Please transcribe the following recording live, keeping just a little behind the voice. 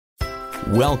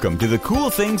Welcome to the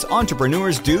Cool Things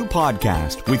Entrepreneurs Do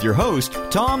podcast with your host,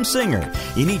 Tom Singer.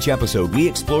 In each episode, we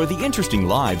explore the interesting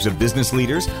lives of business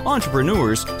leaders,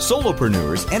 entrepreneurs,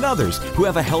 solopreneurs, and others who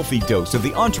have a healthy dose of the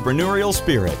entrepreneurial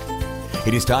spirit.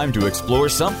 It is time to explore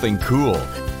something cool.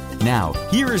 Now,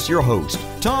 here is your host,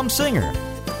 Tom Singer.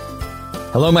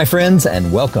 Hello, my friends,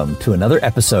 and welcome to another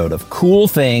episode of Cool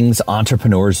Things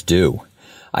Entrepreneurs Do.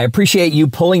 I appreciate you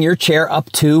pulling your chair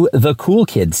up to the Cool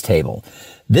Kids table.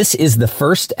 This is the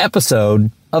first episode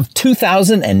of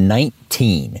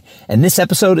 2019, and this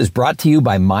episode is brought to you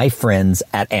by my friends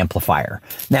at Amplifier.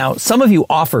 Now, some of you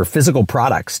offer physical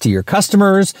products to your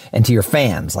customers and to your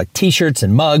fans, like t-shirts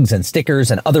and mugs and stickers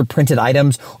and other printed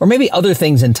items, or maybe other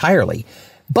things entirely.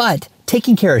 But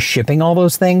taking care of shipping all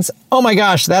those things, oh my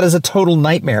gosh, that is a total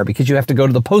nightmare because you have to go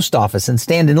to the post office and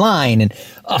stand in line, and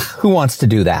who wants to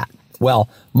do that? Well,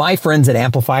 my friends at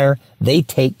Amplifier, they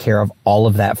take care of all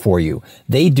of that for you.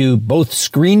 They do both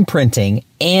screen printing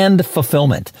and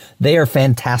fulfillment. They are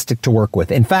fantastic to work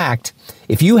with. In fact,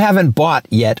 if you haven't bought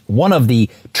yet one of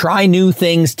the Try New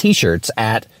Things t-shirts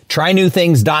at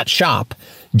trynewthings.shop,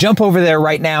 jump over there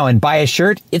right now and buy a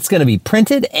shirt. It's going to be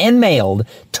printed and mailed.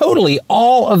 Totally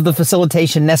all of the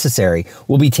facilitation necessary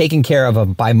will be taken care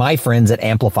of by my friends at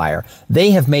Amplifier.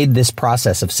 They have made this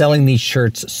process of selling these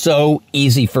shirts so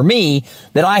easy for me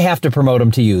that I have to promote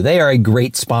them to you. They are a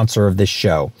great sponsor of this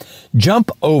show.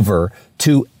 Jump over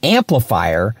to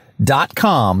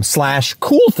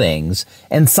amplifier.com/coolthings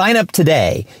and sign up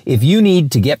today. If you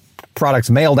need to get products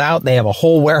mailed out, they have a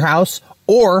whole warehouse.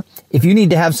 Or if you need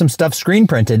to have some stuff screen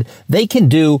printed, they can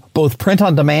do both print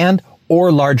on demand or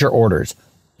larger orders.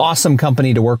 Awesome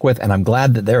company to work with, and I'm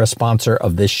glad that they're a sponsor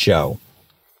of this show.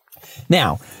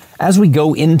 Now, as we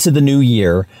go into the new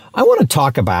year, I want to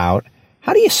talk about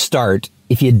how do you start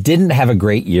if you didn't have a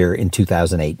great year in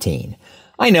 2018?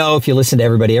 I know if you listen to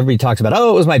everybody talks about,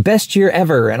 it was my best year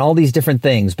ever and all these different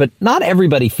things, but not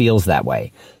everybody feels that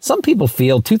way. Some people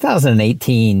feel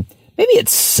 2018, maybe it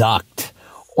sucked.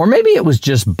 Or maybe it was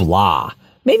just blah.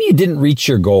 Maybe you didn't reach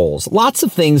your goals. Lots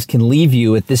of things can leave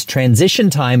you at this transition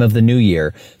time of the new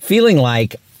year feeling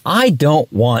like, I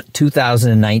don't want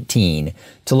 2019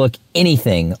 to look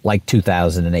anything like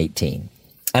 2018.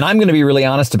 And I'm going to be really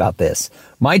honest about this.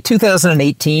 My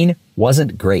 2018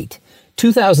 wasn't great.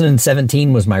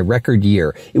 2017 was my record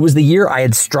year. It was the year I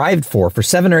had strived for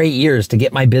 7 or 8 years to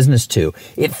get my business to.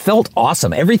 It felt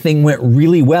awesome. Everything went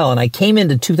really well. And I came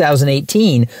into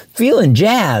 2018 feeling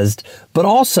jazzed, but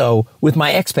also with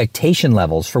my expectation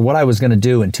levels for what I was going to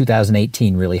do in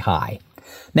 2018 really high.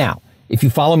 Now, if you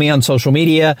follow me on social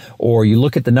media or you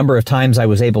look at the number of times I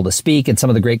was able to speak and some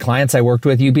of the great clients I worked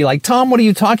with, you'd be like, Tom, what are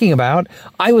you talking about?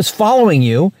 I was following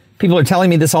you. People are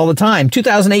telling me this all the time.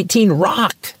 2018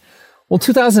 rocked. Well,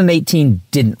 2018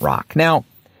 didn't rock. Now,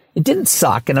 it didn't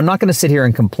suck, and I'm not going to sit here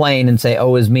and complain and say,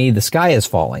 is me, the sky is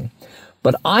falling.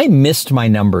 But I missed my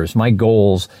numbers, my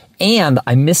goals, and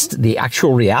I missed the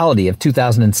actual reality of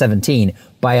 2017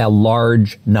 by a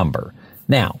large number.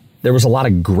 Now, there was a lot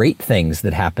of great things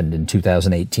that happened in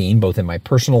 2018, both in my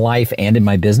personal life and in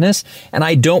my business, and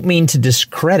I don't mean to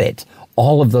discredit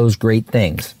all of those great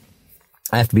things.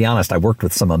 I have to be honest, I worked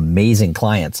with some amazing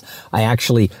clients. I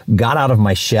actually got out of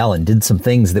my shell and did some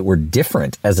things that were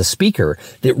different as a speaker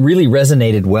that really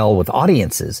resonated well with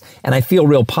audiences, and I feel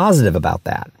real positive about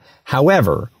that.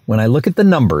 However, when I look at the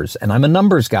numbers, and I'm a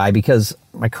numbers guy because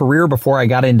my career before I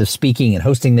got into speaking and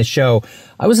hosting this show,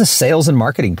 I was a sales and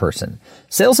marketing person.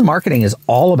 Sales and marketing is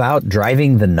all about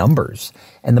driving the numbers,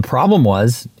 and the problem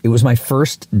was it was my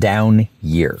first down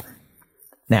year.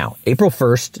 Now, April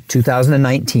 1st,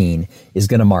 2019 is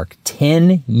going to mark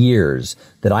 10 years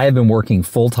that I have been working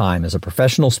full-time as a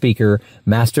professional speaker,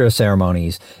 master of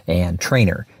ceremonies, and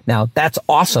trainer. Now, that's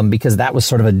awesome because that was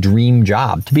sort of a dream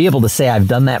job. To be able to say I've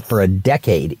done that for a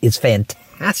decade is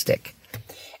fantastic.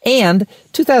 And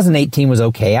 2018 was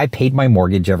okay. I paid my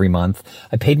mortgage every month.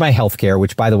 I paid my healthcare,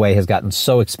 which, by the way, has gotten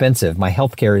so expensive. My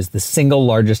healthcare is the single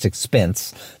largest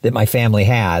expense that my family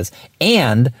has.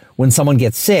 And when someone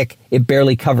gets sick, it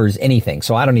barely covers anything.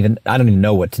 So I don't even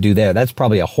know what to do there. That's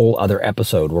probably a whole other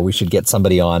episode where we should get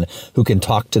somebody on who can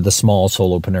talk to the small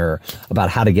solopreneur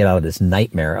about how to get out of this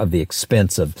nightmare of the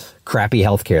expense of crappy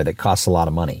healthcare that costs a lot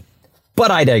of money. But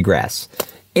I digress.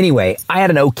 Anyway, I had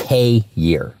an okay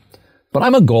year. But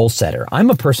I'm a goal setter. I'm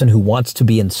a person who wants to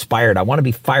be inspired. I want to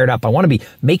be fired up. I want to be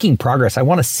making progress. I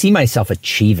want to see myself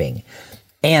achieving.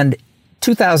 And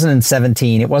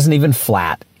 2017, it wasn't even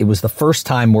flat. It was the first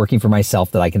time working for myself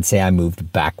that I can say I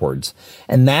moved backwards.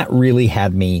 And that really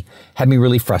had me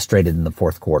really frustrated in the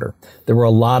fourth quarter. There were a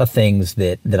lot of things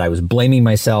that I was blaming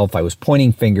myself. I was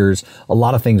pointing fingers. A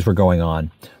lot of things were going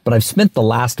on. But I've spent the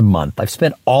last month, I've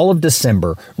spent all of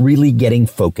December really getting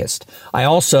focused. I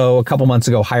also, a couple months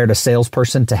ago, hired a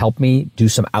salesperson to help me do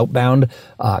some outbound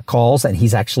calls, and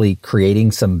he's actually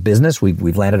creating some business.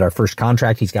 We've landed our first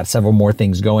contract. He's got several more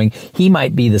things going. He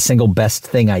might be the single best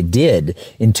thing I did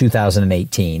in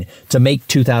 2018 to make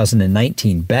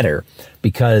 2019 better,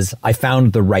 because I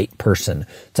found the right person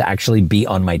to actually be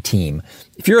on my team.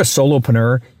 If you're a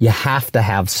solopreneur, you have to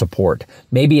have support.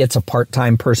 Maybe it's a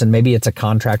part-time person. Maybe it's a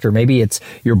contractor. Maybe it's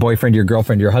your boyfriend, your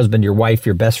girlfriend, your husband, your wife,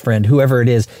 your best friend, whoever it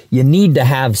is. You need to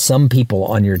have some people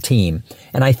on your team.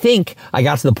 And I think I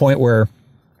got to the point where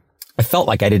I felt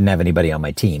like I didn't have anybody on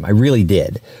my team. I really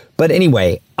did. But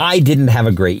anyway, I didn't have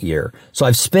a great year. So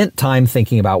I've spent time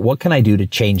thinking about what can I do to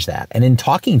change that. And in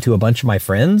talking to a bunch of my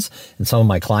friends and some of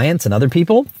my clients and other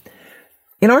people,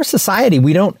 in our society,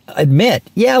 we don't admit,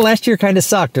 yeah, last year kind of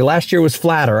sucked, or last year was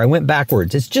flat, or I went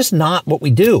backwards. It's just not what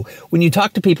we do. When you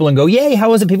talk to people and go, yay,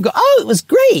 how was it? People go, oh, it was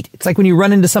great. It's like when you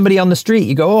run into somebody on the street,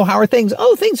 you go, oh, how are things?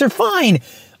 Oh, things are fine.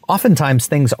 Oftentimes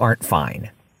things aren't fine.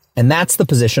 And that's the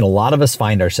position a lot of us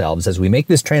find ourselves as we make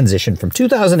this transition from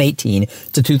 2018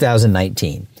 to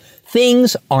 2019.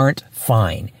 Things aren't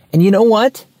fine. And you know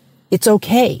what? It's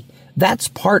okay. That's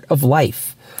part of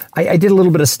life. I did a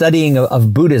little bit of studying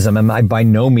of Buddhism, and I by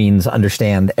no means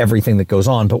understand everything that goes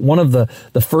on. But one of the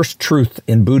first truth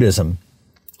in Buddhism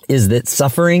is that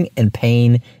suffering and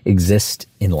pain exist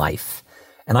in life.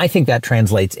 And I think that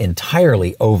translates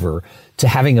entirely over to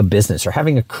having a business or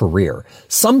having a career.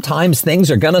 Sometimes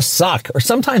things are going to suck, or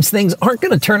sometimes things aren't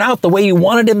going to turn out the way you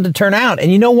wanted them to turn out.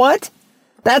 And you know what?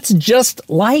 That's just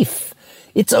life.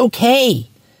 It's okay.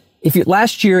 If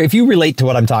you relate to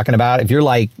what I'm talking about, if you're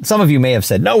like, some of you may have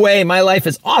said, no way, my life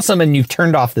is awesome, and you've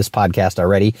turned off this podcast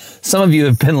already. Some of you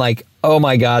have been like, oh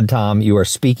my God, Tom, you are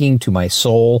speaking to my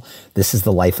soul. This is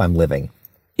the life I'm living.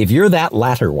 If you're that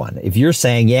latter one, if you're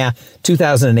saying, yeah,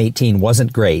 2018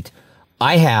 wasn't great,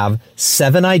 I have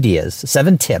 7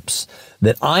 tips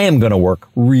that I am going to work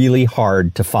really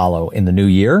hard to follow in the new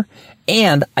year.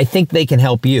 And I think they can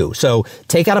help you. So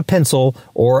take out a pencil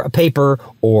or a paper,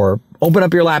 or open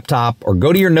up your laptop, or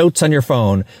go to your notes on your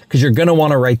phone, because you're going to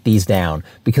want to write these down.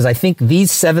 Because I think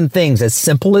these 7 things, as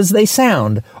simple as they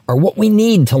sound, are what we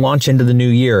need to launch into the new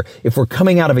year if we're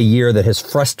coming out of a year that has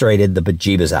frustrated the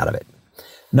bejeebas out of it.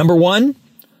 Number 1,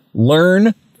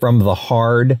 learn from the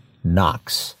hard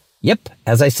knocks. Yep,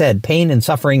 as I said, pain and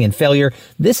suffering and failure,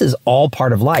 this is all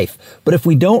part of life. But if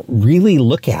we don't really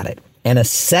look at it and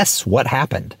assess what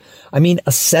happened,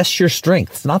 assess your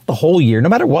strengths, not the whole year, no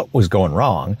matter what was going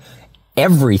wrong.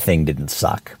 Everything didn't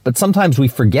suck, but sometimes we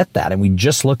forget that and we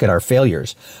just look at our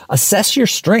failures. Assess your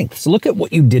strengths. Look at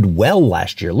what you did well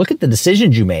last year. Look at the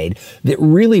decisions you made that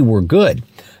really were good.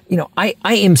 I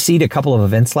emceed a couple of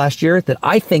events last year that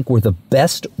I think were the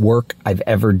best work I've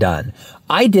ever done.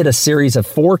 I did a series of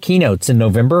 4 keynotes in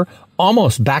November,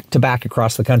 almost back to back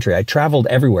across the country. I traveled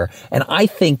everywhere. And I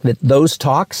think that those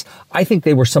talks, I think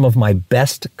they were some of my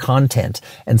best content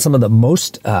and some of the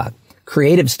most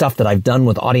creative stuff that I've done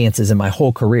with audiences in my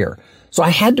whole career. So I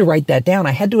had to write that down.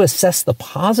 I had to assess the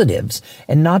positives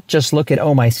and not just look at,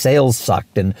 oh, my sales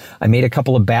sucked and I made a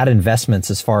couple of bad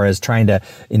investments as far as trying to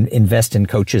invest in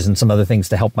coaches and some other things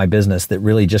to help my business that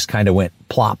really just kind of went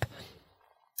plop.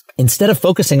 Instead of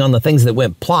focusing on the things that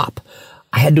went plop,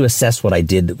 I had to assess what I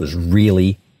did that was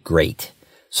really great.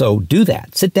 So do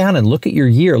that. Sit down and look at your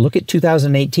year. Look at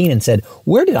 2018 and said,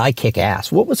 where did I kick ass?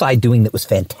 What was I doing that was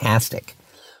fantastic?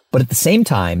 But at the same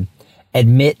time,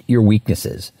 admit your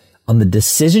weaknesses. On the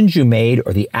decisions you made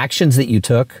or the actions that you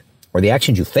took or the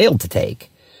actions you failed to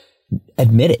take,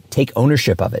 admit it. Take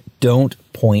ownership of it. Don't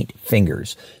point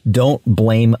fingers. Don't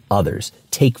blame others.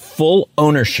 Take full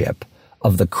ownership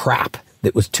of the crap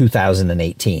that was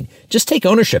 2018. Just take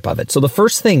ownership of it. So the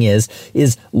first thing is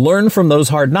learn from those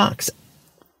hard knocks.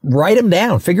 Write them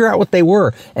down. Figure out what they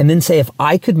were. And then say, if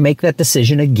I could make that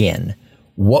decision again,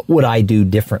 what would I do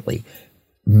differently?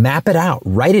 Map it out.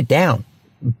 Write it down.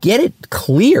 Get it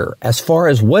clear as far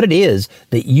as what it is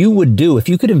that you would do if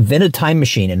you could invent a time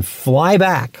machine and fly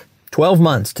back 12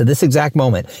 months to this exact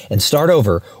moment and start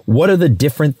over. What are the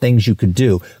different things you could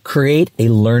do? Create a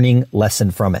learning lesson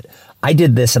from it. I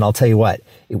did this, and I'll tell you what,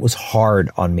 it was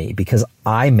hard on me because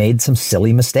I made some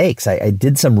silly mistakes. I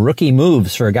did some rookie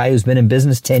moves for a guy who's been in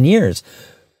business 10 years,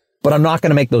 but I'm not going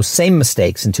to make those same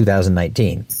mistakes in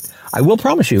 2019. I will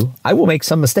promise you, I will make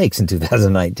some mistakes in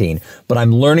 2019, but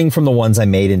I'm learning from the ones I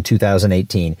made in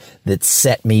 2018 that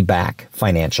set me back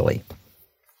financially.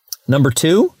 Number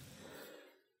 2,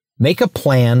 make a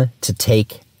plan to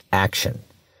take action.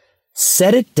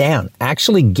 Set it down.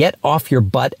 Actually get off your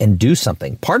butt and do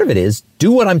something. Part of it is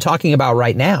do what I'm talking about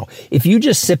right now. If you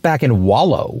just sit back and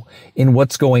wallow in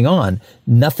what's going on,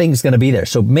 nothing's going to be there.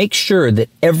 So make sure that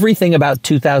everything about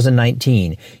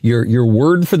 2019, your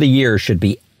word for the year should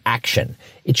be action.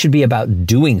 It should be about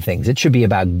doing things. It should be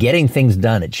about getting things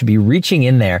done. It should be reaching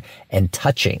in there and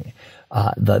touching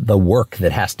the work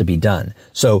that has to be done.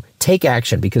 So take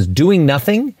action, because doing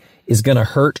nothing is going to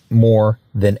hurt more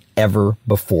than ever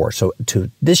before. So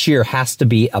this year has to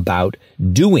be about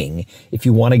doing if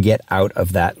you want to get out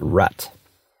of that rut.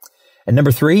 And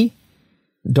number 3,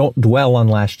 don't dwell on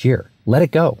last year. Let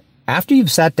it go. After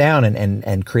you've sat down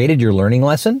and created your learning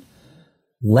lesson,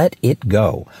 let it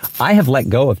go. I have let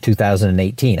go of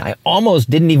 2018. I almost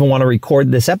didn't even want to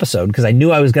record this episode because I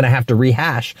knew I was going to have to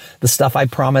rehash the stuff I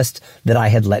promised that I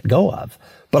had let go of.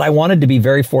 But I wanted to be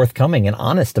very forthcoming and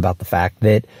honest about the fact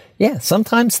that, yeah,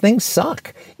 sometimes things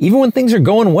suck. Even when things are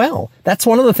going well. That's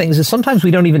one of the things is sometimes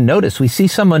we don't even notice. We see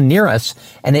someone near us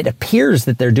and it appears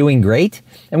that they're doing great.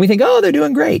 And we think, oh, they're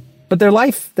doing great. But their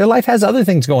life has other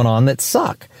things going on that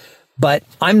suck. But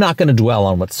I'm not going to dwell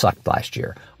on what sucked last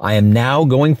year. I am now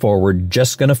going forward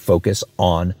just going to focus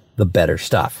on the better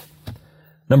stuff.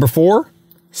 Number 4,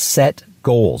 set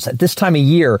goals. At this time of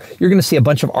year, you're going to see a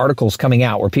bunch of articles coming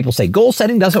out where people say goal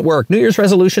setting doesn't work. New Year's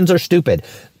resolutions are stupid.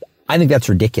 I think that's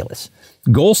ridiculous.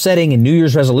 Goal setting and New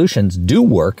Year's resolutions do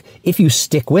work if you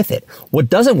stick with it. What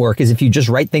doesn't work is if you just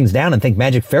write things down and think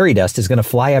magic fairy dust is going to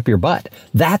fly up your butt.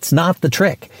 That's not the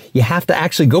trick. You have to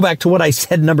actually go back to what I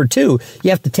said, number 2. You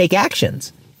have to take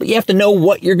actions, but you have to know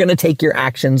what you're going to take your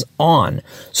actions on.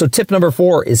 So tip number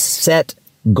 4 is set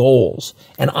goals.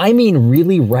 And I mean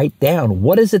really write down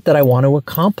what is it that I want to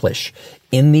accomplish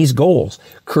in these goals.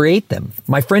 Create them.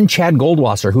 My friend Chad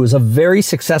Goldwasser, who is a very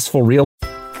successful real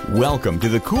Welcome to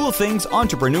the Cool Things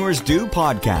Entrepreneurs Do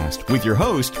podcast with your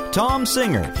host, Tom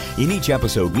Singer. In each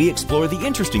episode, we explore the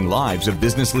interesting lives of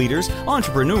business leaders,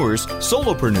 entrepreneurs,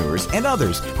 solopreneurs, and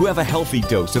others who have a healthy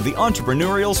dose of the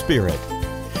entrepreneurial spirit.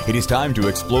 It is time to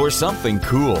explore something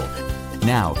cool.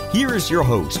 Now, here is your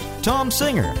host, Tom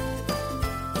Singer.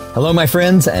 Hello, my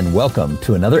friends, and welcome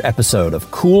to another episode of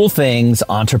Cool Things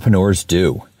Entrepreneurs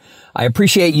Do. I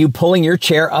appreciate you pulling your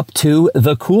chair up to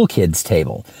the Cool Kids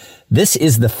table. This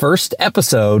is the first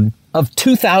episode of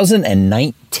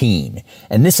 2019,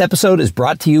 and this episode is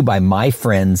brought to you by my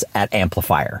friends at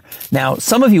Amplifier. Now,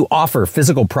 some of you offer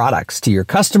physical products to your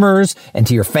customers and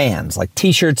to your fans, like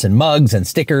t-shirts and mugs and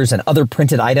stickers and other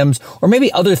printed items, or maybe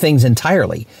other things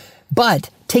entirely. But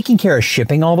taking care of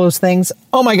shipping all those things,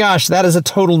 oh my gosh, that is a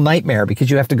total nightmare because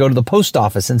you have to go to the post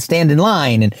office and stand in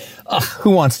line, and who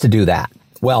wants to do that?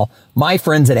 Well, my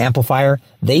friends at Amplifier,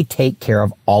 they take care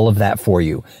of all of that for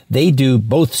you. They do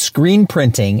both screen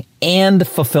printing and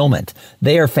fulfillment.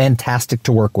 They are fantastic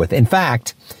to work with. In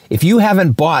fact, if you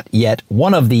haven't bought yet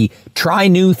one of the Try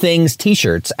New Things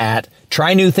t-shirts at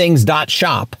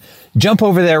trynewthings.shop, jump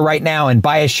over there right now and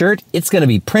buy a shirt. It's going to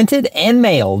be printed and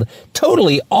mailed.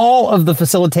 Totally all of the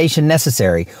facilitation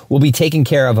necessary will be taken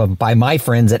care of by my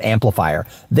friends at Amplifier.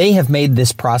 They have made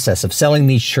this process of selling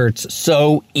these shirts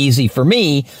so easy for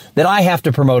me that I have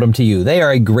to promote them to you. They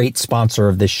are a great sponsor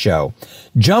of this show.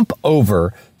 Jump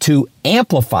over to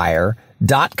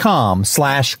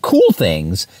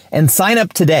amplifier.com/coolthings and sign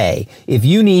up today. If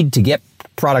you need to get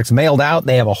products mailed out,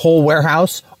 they have a whole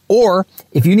warehouse. Or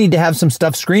if you need to have some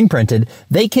stuff screen printed,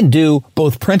 they can do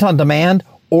both print on demand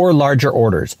or larger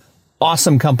orders.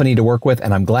 Awesome company to work with,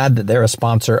 and I'm glad that they're a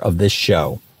sponsor of this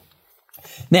show.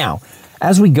 Now,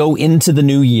 as we go into the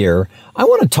new year, I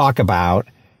want to talk about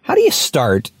how do you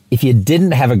start if you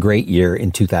didn't have a great year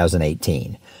in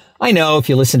 2018? I know if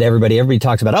you listen to everybody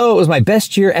talks about, oh, it was my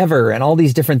best year ever and all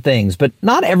these different things, but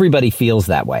not everybody feels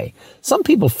that way. Some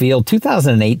people feel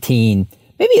 2018,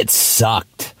 maybe it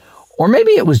sucked. Or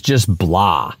maybe it was just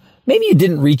blah. Maybe you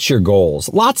didn't reach your goals.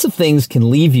 Lots of things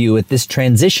can leave you at this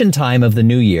transition time of the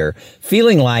new year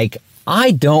feeling like,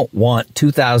 I don't want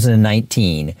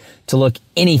 2019 to look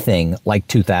anything like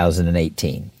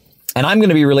 2018. And I'm going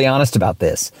to be really honest about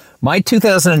this. My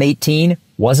 2018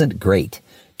 wasn't great.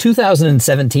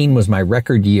 2017 was my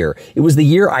record year. It was the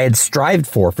year I had strived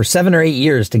for 7 or 8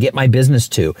 years to get my business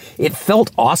to. It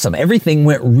felt awesome. Everything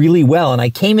went really well. And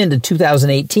I came into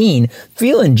 2018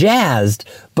 feeling jazzed,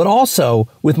 but also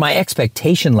with my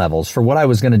expectation levels for what I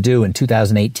was going to do in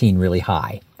 2018 really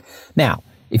high. Now,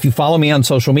 if you follow me on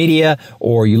social media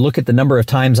or you look at the number of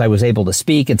times I was able to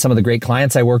speak and some of the great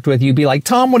clients I worked with, you'd be like,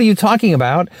 Tom, what are you talking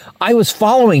about? I was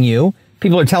following you.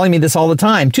 People are telling me this all the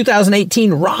time.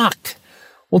 2018 rocked.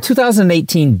 Well,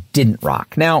 2018 didn't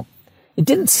rock. Now, it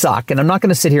didn't suck, and I'm not going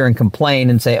to sit here and complain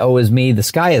and say, oh, is me, the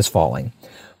sky is falling.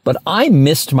 But I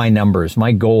missed my numbers,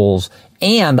 my goals,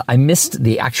 and I missed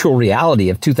the actual reality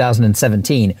of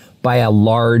 2017 by a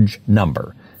large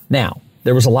number. Now,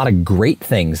 there was a lot of great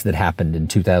things that happened in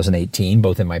 2018,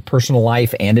 both in my personal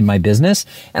life and in my business,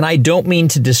 and I don't mean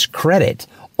to discredit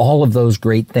all of those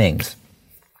great things.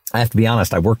 I have to be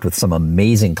honest, I worked with some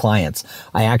amazing clients.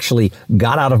 I actually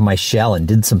got out of my shell and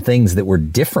did some things that were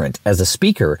different as a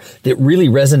speaker that really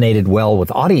resonated well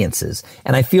with audiences,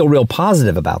 and I feel real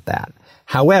positive about that.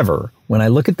 However, when I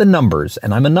look at the numbers,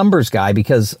 and I'm a numbers guy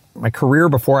because my career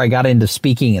before I got into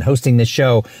speaking and hosting this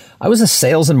show, I was a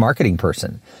sales and marketing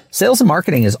person. Sales and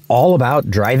marketing is all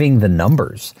about driving the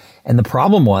numbers. And the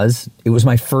problem was, it was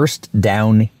my first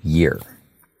down year.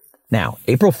 Now,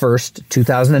 April 1st,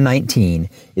 2019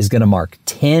 is going to mark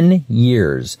 10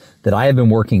 years that I have been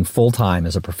working full-time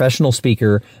as a professional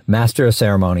speaker, master of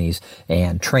ceremonies,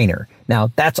 and trainer.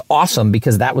 Now, that's awesome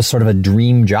because that was sort of a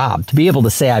dream job. To be able to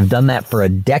say I've done that for a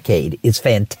decade is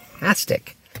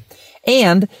fantastic.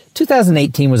 And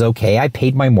 2018 was okay. I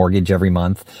paid my mortgage every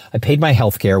month. I paid my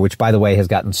healthcare, which, by the way, has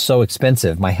gotten so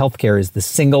expensive. My healthcare is the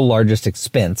single largest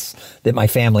expense that my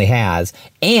family has.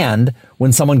 And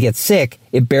when someone gets sick,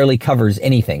 it barely covers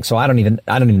anything. So I don't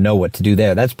even know what to do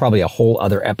there. That's probably a whole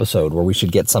other episode where we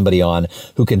should get somebody on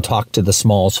who can talk to the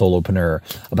small solopreneur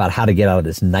about how to get out of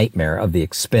this nightmare of the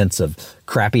expense of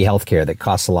crappy healthcare that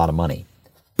costs a lot of money.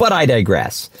 But I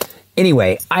digress.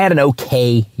 Anyway, I had an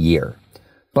okay year.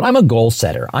 But I'm a goal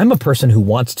setter. I'm a person who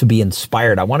wants to be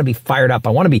inspired. I want to be fired up.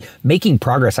 I want to be making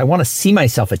progress. I want to see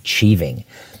myself achieving.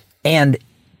 And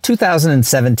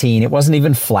 2017, it wasn't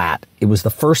even flat. It was the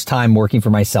first time working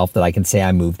for myself that I can say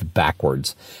I moved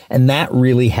backwards. And that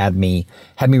really had me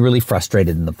really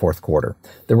frustrated in the fourth quarter.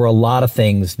 There were a lot of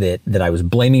things that I was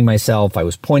blaming myself. I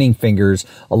was pointing fingers.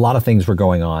 A lot of things were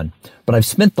going on. But I've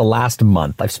spent the last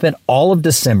month, I've spent all of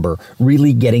December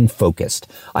really getting focused.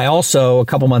 I also, a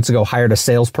couple months ago, hired a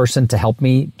salesperson to help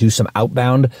me do some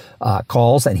outbound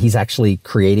calls, and he's actually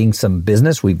creating some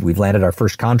business. We've landed our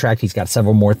first contract. He's got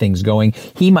several more things going.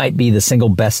 He might be the single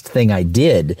best thing I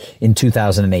did in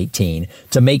 2018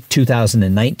 to make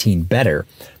 2019 better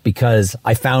because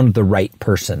I found the right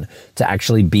person to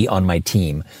actually be on my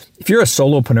team. If you're a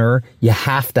solopreneur, you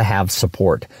have to have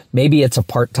support. Maybe it's a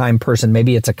part-time person.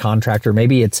 Maybe it's a contractor.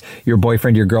 Maybe it's your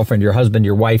boyfriend, your girlfriend, your husband,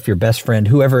 your wife, your best friend,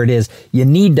 whoever it is. You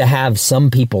need to have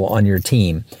some people on your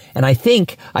team. And I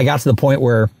think I got to the point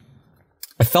where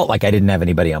I felt like I didn't have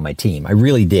anybody on my team. I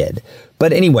really did.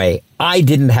 But anyway, I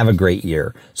didn't have a great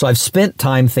year. So I've spent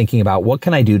time thinking about what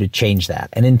can I do to change that.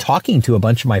 And in talking to a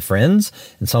bunch of my friends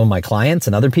and some of my clients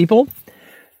and other people,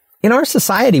 in our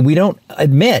society, we don't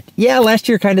admit, yeah, last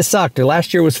year kind of sucked, or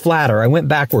last year was flat, or I went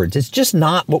backwards. It's just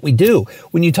not what we do.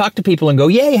 When you talk to people and go,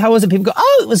 yay, how was it? People go,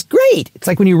 oh, it was great. It's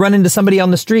like when you run into somebody on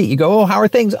the street, you go, oh, how are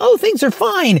things? Oh, things are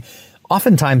fine.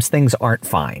 Oftentimes things aren't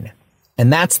fine.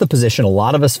 And that's the position a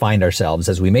lot of us find ourselves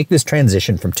as we make this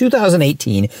transition from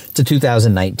 2018 to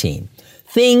 2019.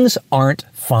 Things aren't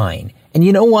fine. And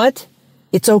you know what?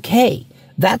 It's okay.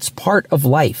 That's part of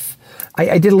life.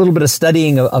 I did a little bit of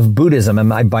studying of Buddhism,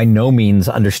 and I by no means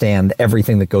understand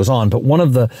everything that goes on. But one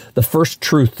of the first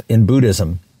truth in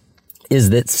Buddhism is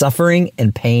that suffering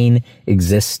and pain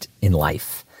exist in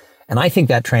life. And I think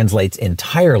that translates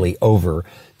entirely over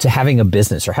to having a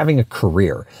business or having a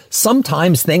career.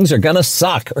 Sometimes things are going to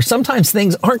suck, or sometimes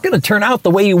things aren't going to turn out the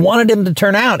way you wanted them to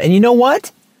turn out. And you know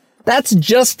what? That's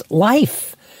just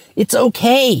life. It's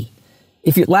okay.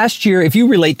 If you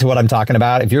relate to what I'm talking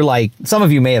about, if you're like, some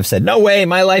of you may have said, no way,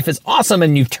 my life is awesome,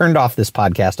 and you've turned off this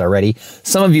podcast already.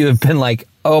 Some of you have been like,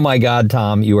 oh my God,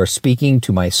 Tom, you are speaking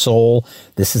to my soul.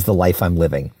 This is the life I'm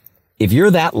living. If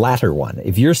you're that latter one,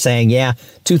 if you're saying, yeah,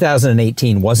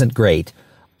 2018 wasn't great,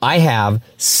 I have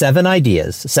 7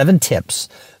 ideas, 7 tips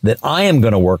that I am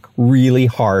going to work really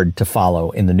hard to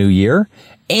follow in the new year.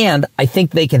 And I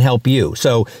think they can help you.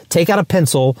 So take out a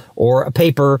pencil or a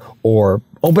paper or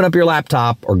open up your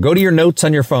laptop or go to your notes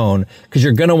on your phone, because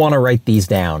you're going to want to write these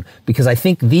down, because I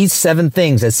think these 7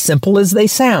 things, as simple as they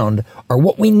sound, are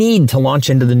what we need to launch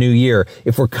into the new year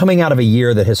if we're coming out of a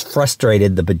year that has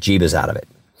frustrated the bejeebas out of it.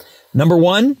 Number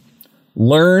 1,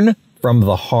 learn from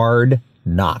the hard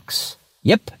knocks.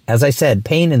 Yep, as I said,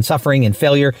 pain and suffering and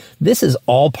failure, this is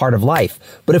all part of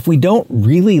life. But if we don't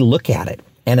really look at it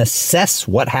and assess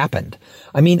what happened,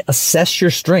 assess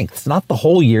your strengths, not the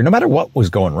whole year, no matter what was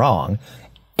going wrong,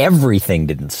 everything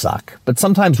didn't suck, but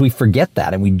sometimes we forget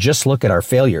that and we just look at our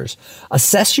failures.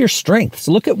 Assess your strengths.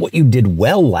 Look at what you did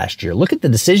well last year. Look at the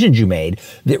decisions you made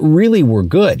that really were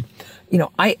good. You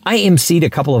know, I emceed a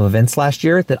couple of events last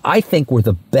year that I think were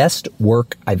the best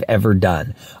work I've ever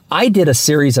done. I did a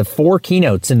series of 4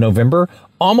 keynotes in November,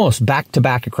 almost back to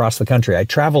back across the country. I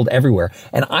traveled everywhere.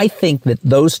 And I think that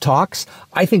those talks,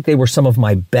 I think they were some of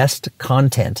my best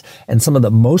content and some of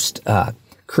the most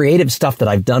creative stuff that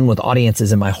I've done with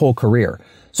audiences in my whole career.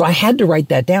 So I had to write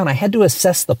that down. I had to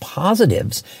assess the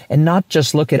positives and not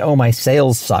just look at, oh, my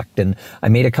sales sucked and I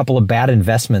made a couple of bad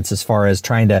investments as far as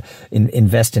trying to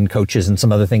invest in coaches and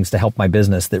some other things to help my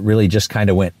business that really just kind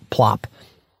of went plop.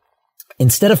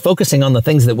 Instead of focusing on the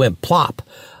things that went plop,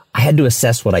 I had to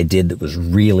assess what I did that was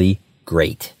really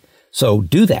great. So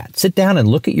do that. Sit down and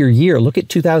look at your year. Look at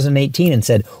 2018 and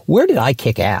said, where did I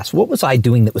kick ass? What was I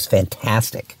doing that was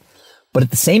fantastic? But at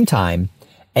the same time,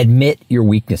 admit your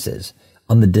weaknesses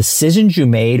on the decisions you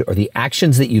made or the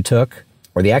actions that you took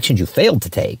or the actions you failed to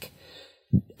take.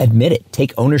 Admit it.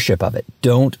 Take ownership of it.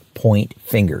 Don't point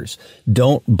fingers.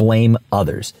 Don't blame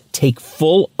others. Take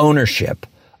full ownership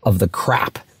of the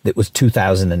crap that was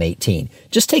 2018.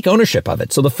 Just take ownership of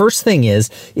it. So the first thing is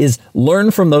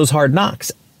learn from those hard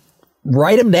knocks.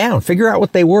 Write them down. Figure out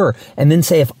what they were. And then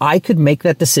say, if I could make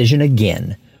that decision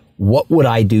again, what would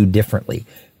I do differently?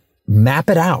 Map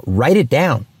it out. Write it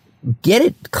down. Get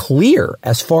it clear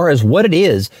as far as what it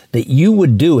is that you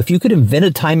would do if you could invent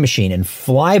a time machine and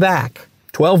fly back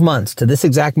 12 months to this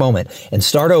exact moment and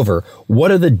start over.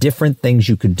 What are the different things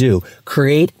you could do?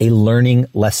 Create a learning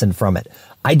lesson from it.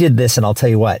 I did this, and I'll tell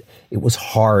you what, it was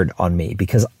hard on me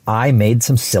because I made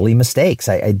some silly mistakes.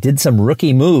 I did some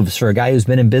rookie moves for a guy who's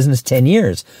been in business 10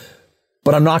 years,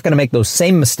 but I'm not going to make those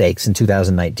same mistakes in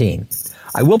 2019.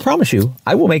 I will promise you,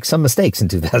 I will make some mistakes in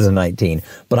 2019,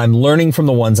 but I'm learning from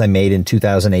the ones I made in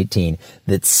 2018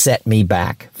 that set me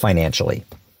back financially.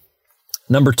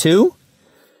 Number 2,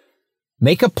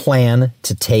 make a plan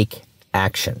to take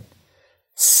action.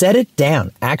 Set it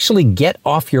down. Actually get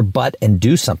off your butt and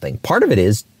do something. Part of it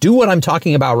is do what I'm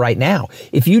talking about right now.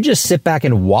 If you just sit back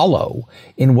and wallow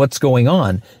in what's going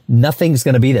on, nothing's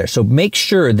going to be there. So make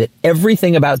sure that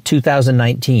everything about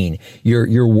 2019,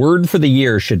 your word for the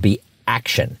year should be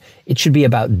action. It should be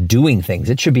about doing things.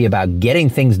 It should be about getting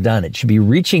things done. It should be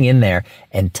reaching in there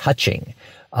and touching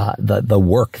the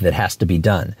work that has to be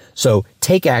done. So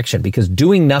take action, because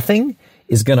doing nothing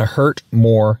is going to hurt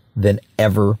more than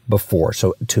ever before.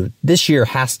 So this year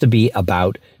has to be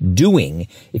about doing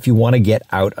if you want to get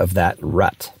out of that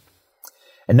rut.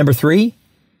 And number 3,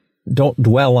 don't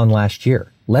dwell on last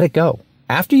year. Let it go.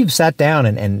 After you've sat down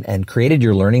and created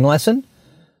your learning lesson,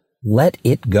 let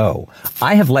it go.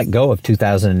 I have let go of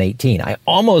 2018. I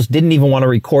almost didn't even want to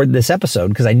record this episode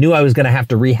because I knew I was going to have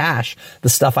to rehash the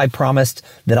stuff I promised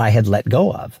that I had let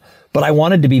go of. But I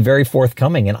wanted to be very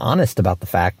forthcoming and honest about the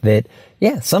fact that,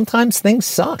 yeah, sometimes things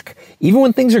suck. Even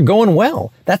when things are going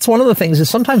well. That's one of the things is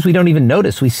sometimes we don't even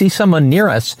notice. We see someone near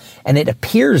us and it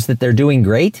appears that they're doing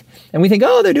great and we think,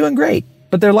 oh, they're doing great.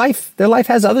 But their life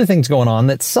has other things going on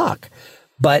that suck.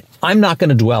 But I'm not going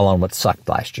to dwell on what sucked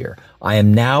last year. I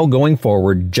am now going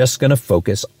forward just going to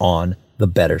focus on the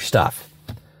better stuff.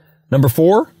 Number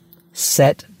 4,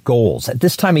 set goals. At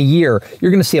this time of year,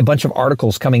 you're going to see a bunch of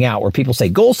articles coming out where people say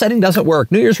goal setting doesn't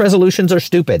work. New Year's resolutions are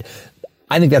stupid.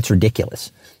 I think that's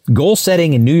ridiculous. Goal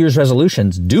setting and New Year's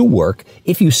resolutions do work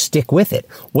if you stick with it.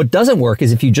 What doesn't work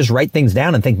is if you just write things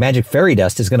down and think magic fairy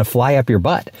dust is going to fly up your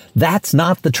butt. That's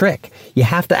not the trick. You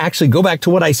have to actually go back to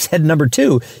what I said, number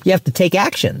 2. You have to take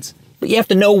actions, but you have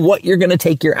to know what you're going to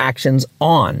take your actions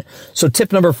on. So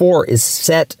tip number 4 is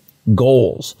set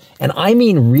goals. And I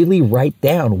mean really write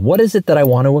down, what is it that I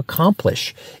want to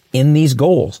accomplish in these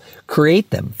goals? Create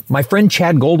them. My friend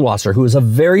Chad Goldwasser, who is a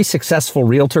very successful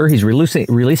realtor, he's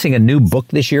releasing a new book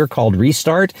this year called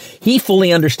Restart. He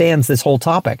fully understands this whole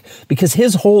topic because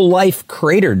his whole life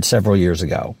cratered several years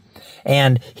ago.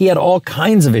 And he had all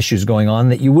kinds of issues going on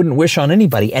that you wouldn't wish on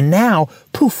anybody. And now,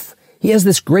 poof, he has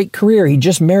this great career. He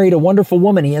just married a wonderful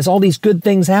woman. He has all these good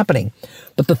things happening.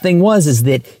 But the thing is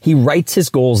that he writes his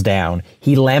goals down.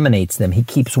 He laminates them. He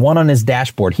keeps one on his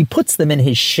dashboard. He puts them in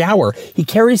his shower. He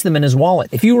carries them in his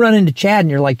wallet. If you run into Chad and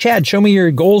you're like, Chad, show me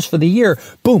your goals for the year.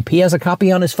 Boom, he has a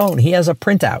copy on his phone. He has a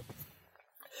printout.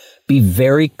 Be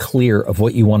very clear of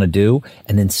what you want to do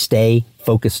and then stay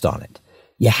focused on it.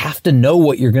 You have to know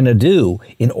what you're going to do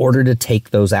in order to take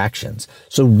those actions.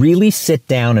 So really sit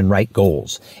down and write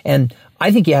goals. And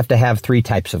I think you have to have 3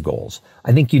 types of goals.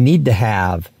 I think you need to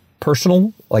have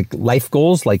personal, like life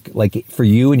goals, like for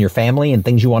you and your family and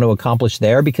things you want to accomplish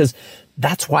there, because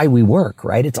that's why we work,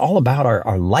 right? It's all about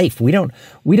our life. We don't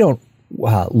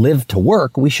live to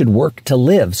work. We should work to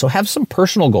live. So have some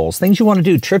personal goals, things you want to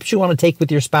do, trips you want to take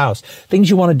with your spouse, things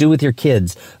you want to do with your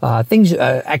kids,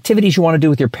 activities you want to do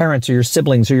with your parents or your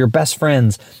siblings or your best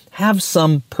friends. Have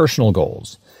some personal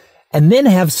goals. And then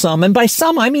have some, and by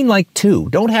some, I mean like 2.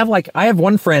 Don't have I have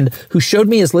one friend who showed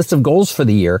me his list of goals for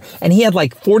the year, and he had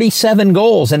 47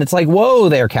 goals, and it's whoa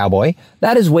there, cowboy.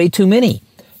 That is way too many.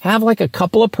 Have a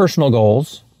couple of personal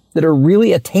goals that are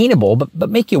really attainable, but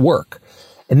make you work.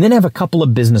 And then have a couple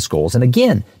of business goals. And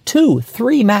again, 2,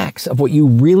 3 max of what you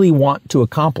really want to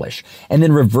accomplish. And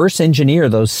then reverse engineer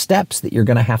those steps that you're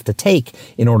going to have to take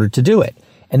in order to do it.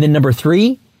 And then number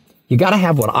 3, you got to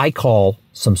have what I call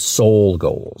some soul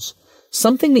goals.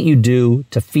 Something that you do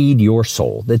to feed your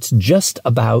soul that's just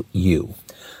about you.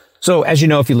 So as you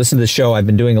know, if you listen to the show, I've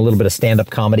been doing a little bit of stand-up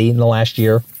comedy in the last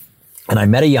year. And I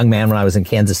met a young man when I was in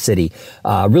Kansas City,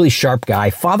 a really sharp guy,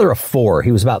 father of 4.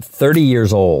 He was about 30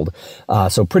 years old,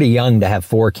 so pretty young to have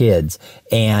 4 kids.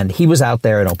 And he was out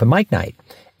there at open mic night.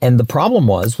 And the problem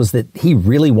was that he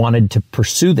really wanted to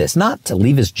pursue this, not to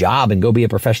leave his job and go be a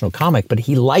professional comic, but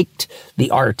he liked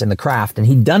the art and the craft. And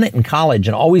he'd done it in college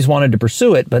and always wanted to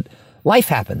pursue it, but life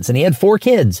happens, and he had 4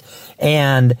 kids,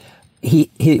 and he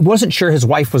wasn't sure his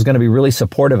wife was going to be really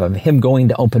supportive of him going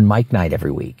to open mic night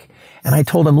every week. And I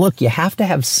told him, look, you have to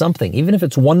have something, even if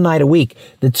it's one night a week,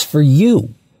 that's for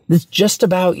you. That's just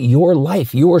about your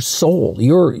life, your soul,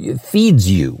 it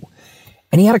feeds you.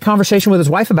 And he had a conversation with his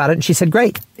wife about it, and she said,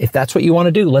 great, if that's what you want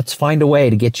to do, let's find a way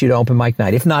to get you to open mic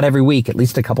night. If not every week, at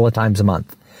least a couple of times a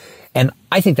month. And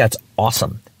I think that's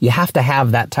awesome. You have to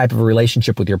have that type of a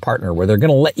relationship with your partner where they're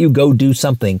going to let you go do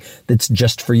something that's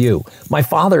just for you. My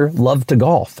father loved to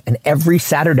golf, and every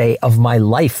Saturday of my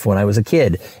life when I was a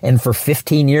kid, and for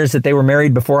 15 years that they were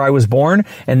married before I was born,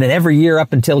 and then every year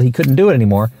up until he couldn't do it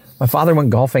anymore, my father went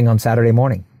golfing on Saturday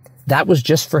morning. That was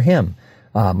just for him.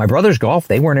 My brothers golfed.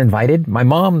 They weren't invited. My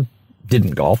mom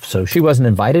didn't golf, so she wasn't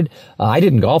invited. I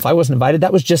didn't golf. I wasn't invited.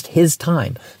 That was just his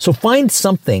time. So find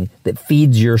something that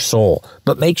feeds your soul,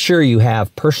 but make sure you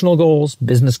have personal goals,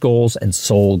 business goals, and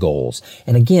soul goals.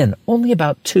 And again, only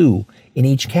about 2 in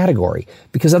each category,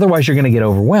 because otherwise you're going to get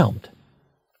overwhelmed.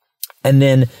 And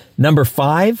then number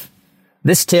 5,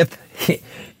 this tip,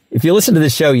 if you listen to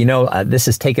this show, you know this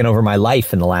has taken over my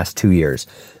life in the last 2 years.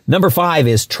 Number 5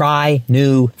 is try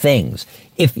new things.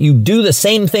 If you do the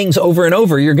same things over and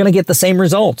over, you're going to get the same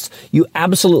results. You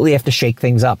absolutely have to shake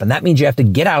things up. And that means you have to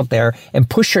get out there and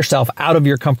push yourself out of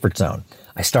your comfort zone.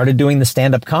 I started doing the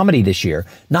stand-up comedy this year,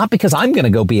 not because I'm going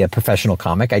to go be a professional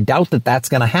comic. I doubt that that's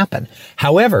going to happen.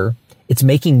 However, it's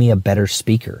making me a better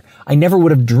speaker. I never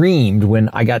would have dreamed when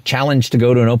I got challenged to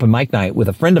go to an open mic night with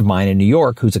a friend of mine in New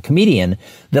York who's a comedian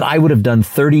that I would have done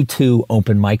 32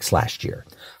 open mics last year.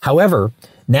 However,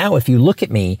 now if you look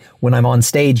at me when I'm on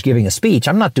stage giving a speech,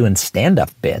 I'm not doing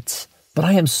stand-up bits, but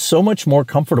I am so much more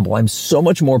comfortable. I'm so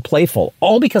much more playful,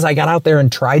 all because I got out there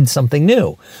and tried something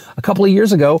new. A couple of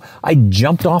years ago, I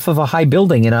jumped off of a high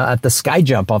building at the sky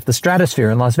jump off the Stratosphere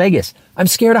in Las Vegas. I'm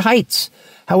scared of heights.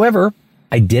 However,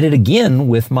 I did it again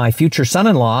with my future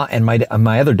son-in-law and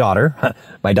my other daughter,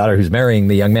 my daughter who's marrying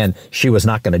the young man. She was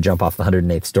not going to jump off the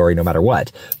 108th story no matter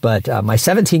what. But my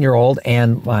 17-year-old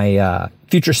and my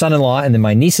future son-in-law and then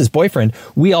my niece's boyfriend,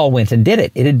 we all went and did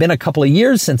it. It had been a couple of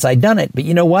years since I'd done it, but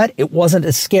you know what? It wasn't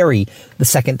as scary the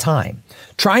second time.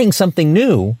 Trying something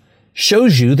new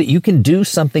shows you that you can do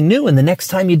something new, and the next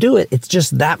time you do it, it's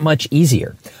just that much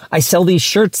easier. I sell these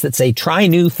shirts that say, try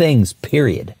new things,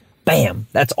 period. Bam.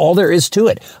 That's all there is to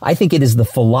it. I think it is the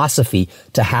philosophy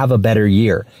to have a better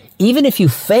year. Even if you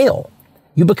fail,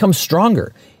 you become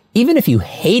stronger. Even if you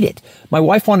hate it. My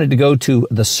wife wanted to go to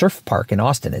the surf park in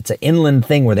Austin. It's an inland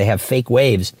thing where they have fake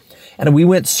waves. And we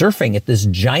went surfing at this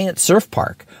giant surf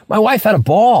park. My wife had a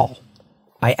ball.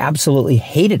 I absolutely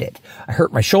hated it. I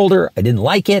hurt my shoulder. I didn't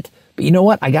like it. But you know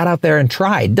what? I got out there and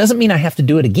tried. Doesn't mean I have to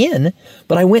do it again,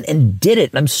 but I went and did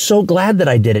it. And I'm so glad that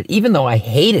I did it, even though I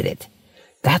hated it.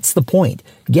 That's the point.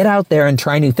 Get out there and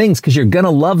try new things because you're going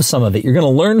to love some of it. You're going to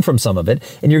learn from some of it,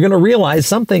 and you're going to realize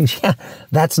some things,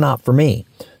 that's not for me.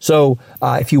 So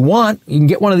if you want, you can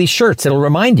get one of these shirts. It'll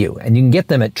remind you, and you can get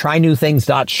them at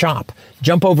trynewthings.shop.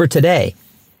 Jump over today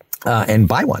and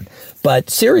buy one. But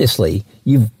seriously,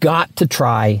 you've got to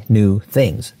try new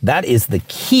things. That is the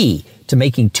key to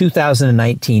making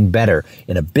 2019 better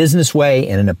in a business way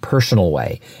and in a personal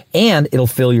way. And it'll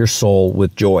fill your soul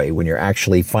with joy when you're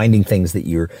actually finding things that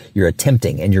you're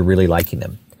attempting and you're really liking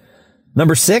them.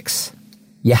 Number 6,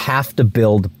 you have to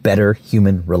build better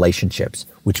human relationships.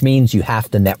 which means you have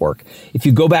to network. If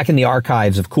you go back in the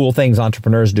archives of Cool Things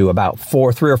Entrepreneurs Do, about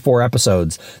 3 or 4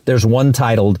 episodes, there's one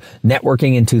titled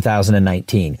Networking in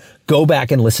 2019. Go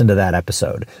back and listen to that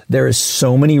episode. There is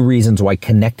so many reasons why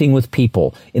connecting with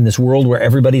people in this world where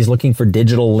everybody's looking for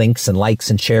digital links and likes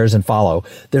and shares and follow,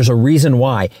 there's a reason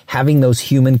why having those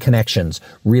human connections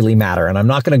really matter. And I'm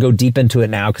not going to go deep into it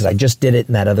now because I just did it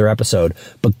in that other episode,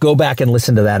 but go back and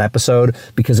listen to that episode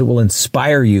because it will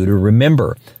inspire you to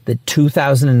remember that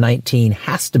 2019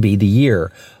 has to be the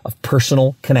year of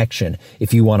personal connection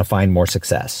if you want to find more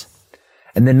success.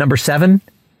 And then number 7,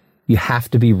 you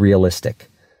have to be realistic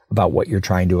about what you're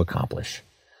trying to accomplish.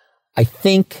 I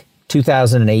think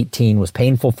 2018 was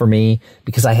painful for me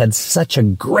because I had such a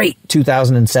great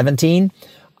 2017.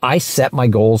 I set my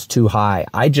goals too high.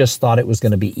 I just thought it was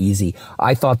going to be easy.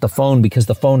 I thought because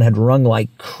the phone had rung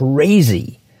like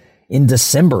crazy in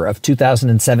December of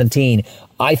 2017,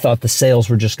 I thought the sales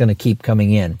were just going to keep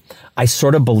coming in. I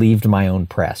sort of believed my own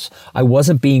press. I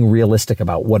wasn't being realistic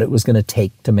about what it was going to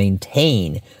take to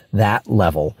maintain that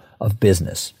level of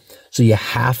business. So you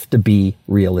have to be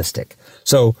realistic.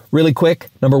 So really quick,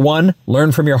 number 1,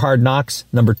 learn from your hard knocks.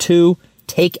 Number 2,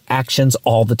 take actions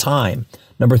all the time.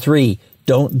 Number 3,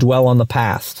 don't dwell on the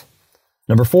past.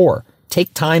 Number 4,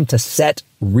 take time to set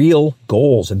real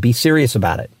goals and be serious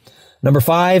about it. Number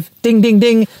 5, ding, ding,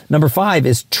 ding. Number 5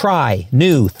 is try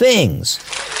new things.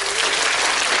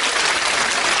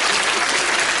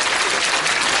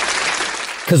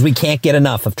 Because we can't get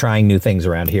enough of trying new things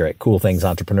around here at Cool Things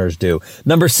Entrepreneurs Do.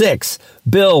 Number 6,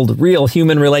 build real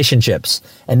human relationships.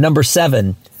 And number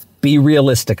 7, be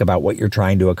realistic about what you're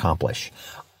trying to accomplish.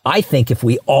 I think if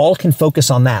we all can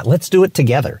focus on that, let's do it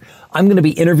together. I'm going to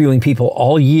be interviewing people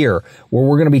all year where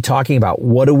we're going to be talking about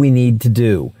what do we need to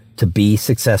do to be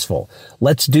successful.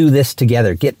 Let's do this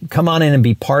together. Come on in and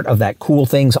be part of that Cool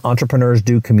Things Entrepreneurs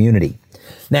Do community.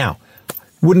 Now,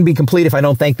 wouldn't be complete if I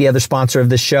don't thank the other sponsor of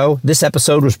this show. This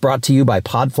episode was brought to you by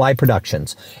Podfly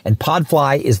Productions, and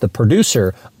Podfly is the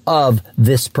producer of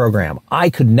this program. I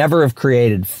could never have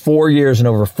created 4 years and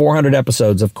over 400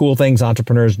 episodes of Cool Things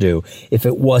Entrepreneurs Do if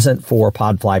it wasn't for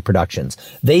Podfly Productions.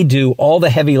 They do all the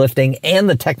heavy lifting and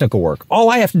the technical work. All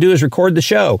I have to do is record the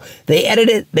show. They edit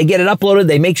it, they get it uploaded,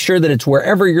 they make sure that it's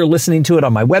wherever you're listening to it,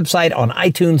 on my website, on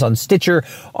iTunes, on Stitcher,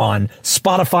 on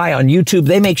Spotify, on YouTube.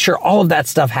 They make sure all of that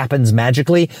stuff happens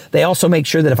magically. They also make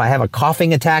sure that if I have a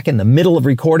coughing attack in the middle of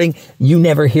recording, you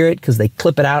never hear it because they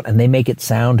clip it out and they make it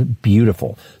sound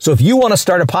beautiful. So if you want to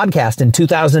start a podcast in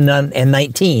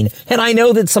 2019, and I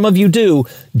know that some of you do,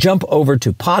 jump over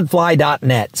to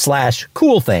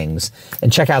podfly.net/coolthings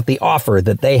and check out the offer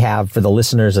that they have for the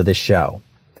listeners of this show.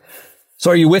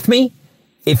 So are you with me?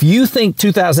 If you think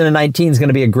 2019 is going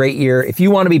to be a great year, if you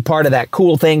want to be part of that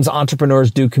Cool Things Entrepreneurs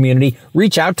Do community,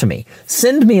 reach out to me.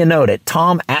 Send me a note at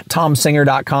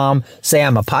tom@tomsinger.com. Say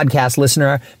I'm a podcast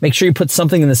listener. Make sure you put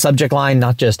something in the subject line,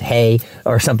 not just hey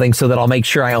or something, so that I'll make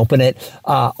sure I open it.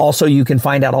 Also, you can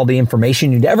find out all the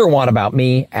information you'd ever want about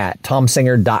me at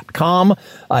tomsinger.com.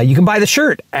 You can buy the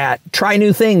shirt at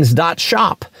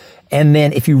trynewthings.shop. And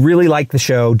then if you really like the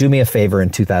show, do me a favor in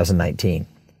 2019.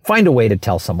 Find a way to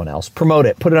tell someone else. Promote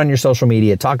it. Put it on your social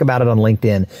media. Talk about it on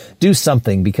LinkedIn. Do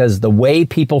something, because the way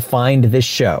people find this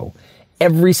show,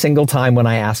 every single time when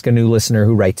I ask a new listener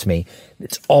who writes me,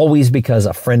 it's always because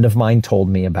a friend of mine told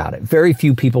me about it. Very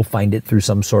few people find it through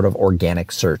some sort of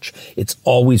organic search. It's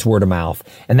always word of mouth.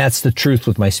 And that's the truth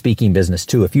with my speaking business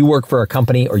too. If you work for a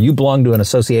company or you belong to an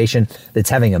association that's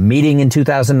having a meeting in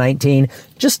 2019,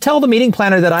 just tell the meeting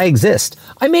planner that I exist.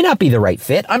 I may not be the right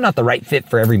fit. I'm not the right fit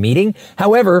for every meeting.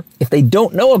 However, if they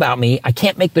don't know about me, I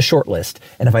can't make the short list.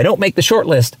 And if I don't make the short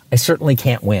list, I certainly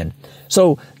can't win.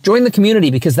 So join the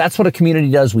community, because that's what a community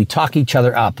does. We talk each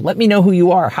other up. Let me know who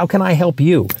you are. How can I help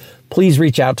you? Please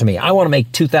reach out to me. I want to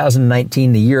make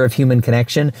 2019 the year of human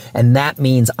connection, and that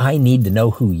means I need to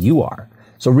know who you are.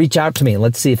 So reach out to me and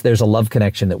let's see if there's a love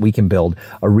connection that we can build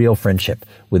a real friendship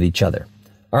with each other.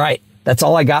 All right. That's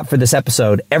all I got for this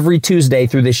episode. Every Tuesday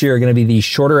through this year are going to be these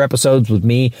shorter episodes with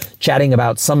me chatting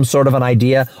about some sort of an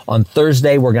idea. On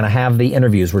Thursday, we're going to have the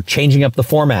interviews. We're changing up the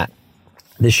format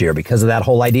this year because of that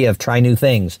whole idea of try new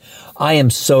things. I am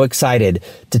so excited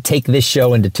to take this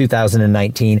show into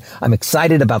 2019. I'm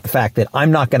excited about the fact that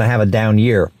I'm not going to have a down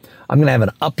year. I'm going to have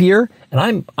an up year,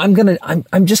 and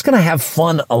I'm just going to have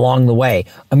fun along the way.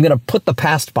 I'm going to put the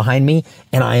past behind me,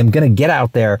 and I am going to get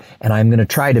out there, and I'm going to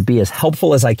try to be as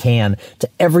helpful as I can to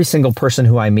every single person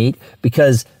who I meet,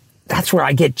 because that's where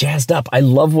I get jazzed up. I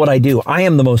love what I do. I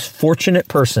am the most fortunate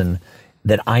person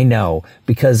that I know,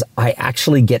 because I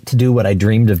actually get to do what I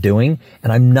dreamed of doing,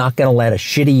 and I'm not going to let a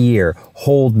shitty year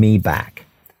hold me back.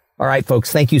 All right,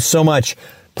 folks, thank you so much.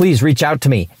 Please reach out to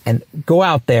me and go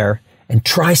out there and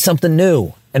try something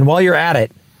new. And while you're at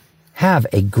it, have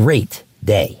a great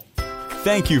day.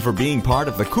 Thank you for being part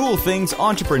of the Cool Things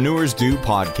Entrepreneurs Do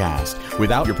podcast.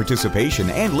 Without your participation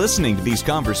and listening to these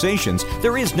conversations,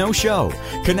 there is no show.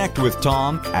 Connect with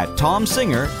Tom at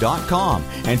tomsinger.com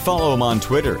and follow him on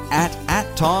Twitter at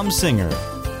 @TomSinger.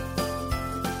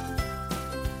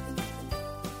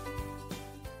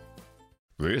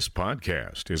 This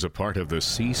podcast is a part of the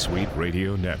C-Suite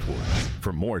Radio Network.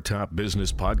 For more top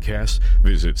business podcasts,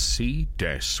 visit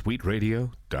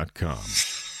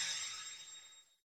c-suiteradio.com.